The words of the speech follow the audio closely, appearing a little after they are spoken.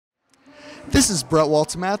This is Brett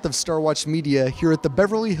Waltemath of Star Watch Media here at the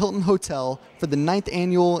Beverly Hilton Hotel for the 9th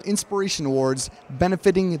Annual Inspiration Awards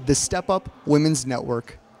benefiting the Step Up Women's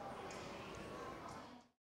Network.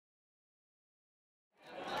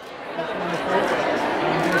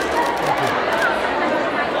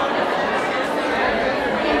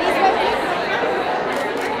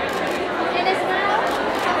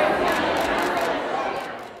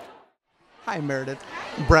 Hi, Meredith.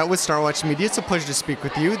 Brett with Star Watch Media. It's a pleasure to speak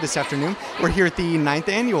with you this afternoon. We're here at the 9th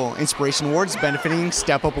Annual Inspiration Awards benefiting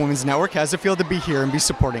Step Up Women's Network. How's it feel to be here and be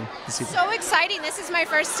supporting this evening? So exciting. This is my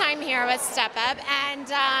first time here with Step Up,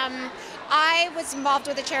 and I was involved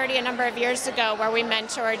with a charity a number of years ago where we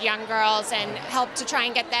mentored young girls and helped to try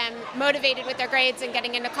and get them motivated with their grades and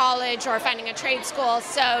getting into college or finding a trade school.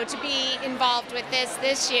 So to be involved with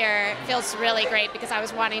this year feels really great because I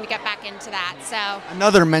was wanting to get back into that. So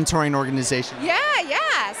another mentoring organization. Yeah.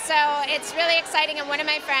 So it's really exciting, and one of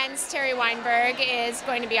my friends, Terry Weinberg, is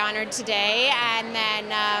going to be honored today, and then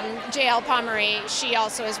JL Pomeroy, she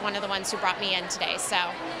also is one of the ones who brought me in today. So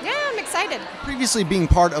yeah, I'm excited. Previously being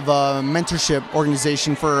part of a mentorship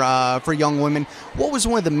organization for young women, what was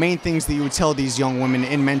one of the main things that you would tell these young women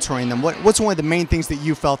in mentoring them? What's one of the main things that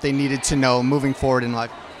you felt they needed to know moving forward in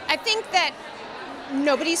life? I think that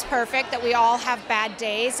nobody's perfect, that we all have bad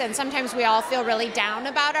days, and sometimes we all feel really down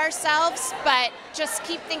about ourselves, but just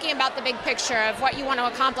keep thinking about the big picture of what you want to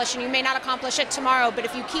accomplish, and you may not accomplish it tomorrow, but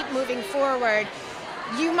if you keep moving forward,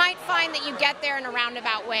 you might find that you get there in a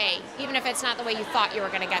roundabout way, even if it's not the way you thought you were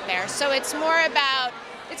going to get there. So it's more about,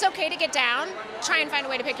 it's okay to get down, try and find a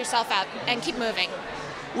way to pick yourself up and keep moving.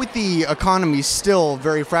 With the economy still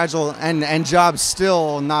very fragile and jobs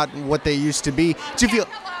still not what they used to be, do you feel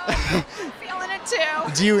Feeling it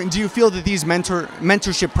too. Do you feel that these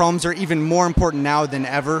mentorship programs are even more important now than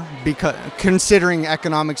ever, because considering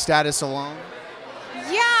economic status alone?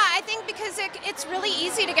 Yeah, I think because it's really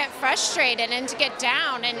easy to get frustrated and to get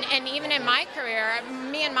down, and even in my career,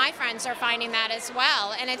 me and my friends are finding that as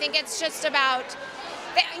well. And I think it's just about,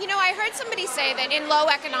 you know, I heard somebody say that in low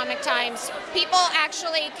economic times, people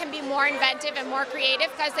actually can be more inventive and more creative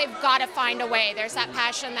because they've got to find a way. There's that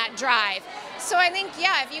passion, that drive. So I think,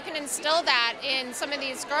 yeah, if you can instill that in some of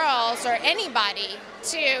these girls or anybody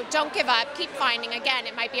to don't give up, keep finding, again,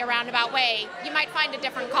 it might be a roundabout way. You might find a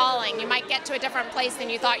different calling. You might get to a different place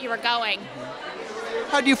than you thought you were going.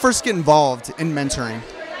 How do you first get involved in mentoring?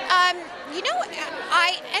 You know,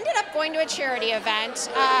 I ended up going to a charity event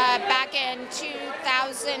back in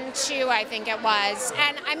 2002, I think it was,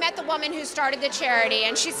 and I met the woman who started the charity,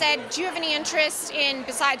 and she said, do you have any interest in,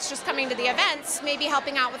 besides just coming to the events, maybe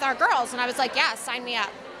helping out with our girls? And I was like, yeah, sign me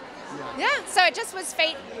up. Yeah, so it just was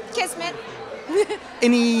fate, kismet.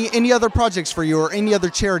 Any other projects for you or any other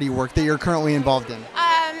charity work that you're currently involved in?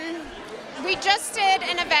 We just did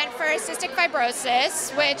an event for cystic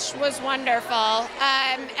fibrosis, which was wonderful.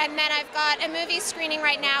 And then I've got a movie screening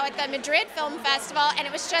right now at the Madrid Film Festival, and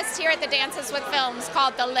it was just here at the Dances with Films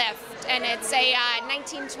called The Lift, and it's a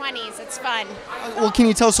 1920s. It's fun. Well, can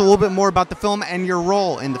you tell us a little bit more about the film and your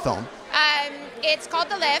role in the film? It's called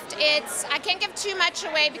The Lift. I can't give too much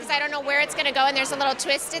away because I don't know where it's going to go, and there's a little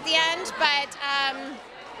twist at the end, but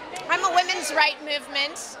I'm a women's right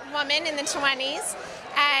movement woman in the 20s.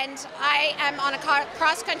 And I am on a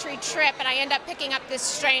cross-country trip, and I end up picking up this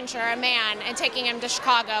stranger, a man, and taking him to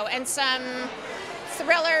Chicago, and some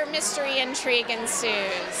thriller, mystery, intrigue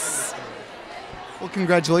ensues. Well,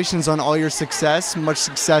 congratulations on all your success, much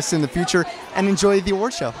success in the future, and enjoy the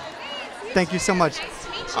award show. Thank you so much. Nice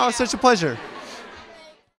to meet you. Oh, such a pleasure.